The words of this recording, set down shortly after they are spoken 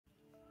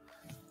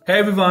Hey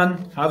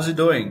everyone, how's it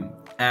doing?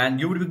 And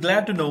you would be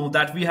glad to know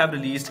that we have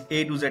released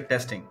A to Z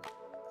testing.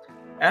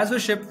 As we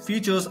ship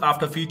features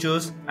after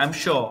features, I'm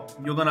sure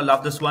you're gonna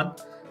love this one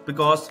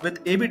because with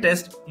A/B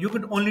test, you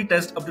could only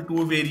test up to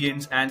 2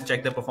 variants and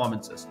check their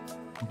performances.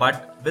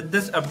 But with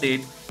this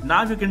update,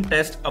 now you can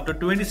test up to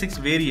 26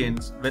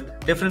 variants with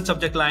different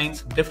subject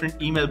lines, different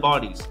email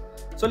bodies.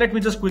 So let me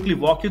just quickly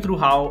walk you through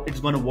how it's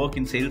gonna work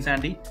in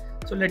Saleshandy.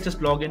 So let's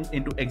just log in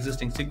into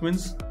existing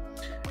sequence.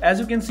 As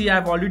you can see,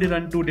 I've already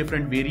run 2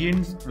 different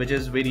variants, which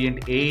is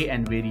variant A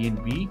and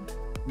variant B.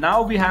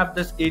 Now we have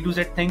this A to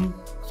Z thing,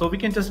 so we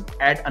can just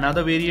add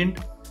another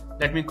variant.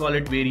 Let me call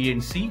it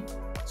variant C.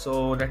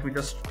 So let me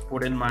just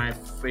put in my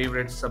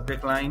favorite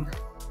subject line.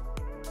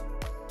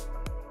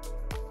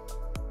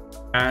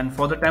 And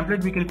for the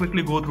template, we can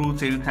quickly go through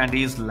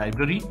Saleshandy's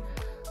library.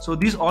 So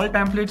these all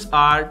templates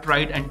are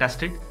tried and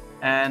tested,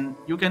 and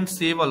you can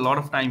save a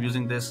lot of time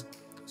using this.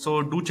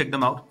 So do check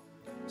them out.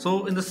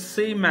 So in the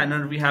same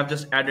manner, we have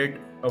just added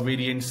a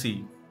variant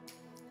C.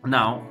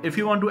 Now, if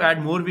you want to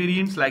add more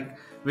variants like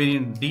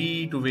variant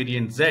D to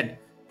variant Z,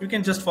 you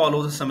can just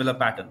follow the similar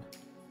pattern.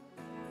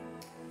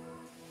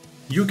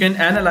 You can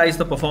analyze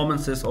the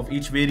performances of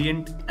each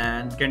variant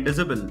and can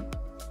disable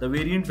the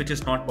variant which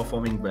is not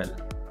performing well.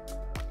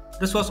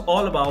 This was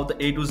all about the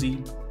A to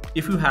Z.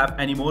 If you have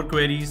any more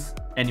queries,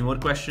 any more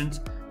questions,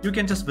 you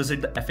can just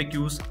visit the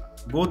FAQs,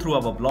 go through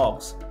our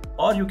blogs,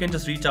 or you can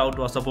just reach out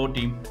to our support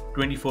team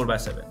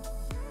 24/7.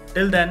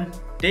 Till then,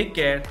 take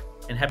care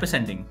and happy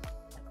sending.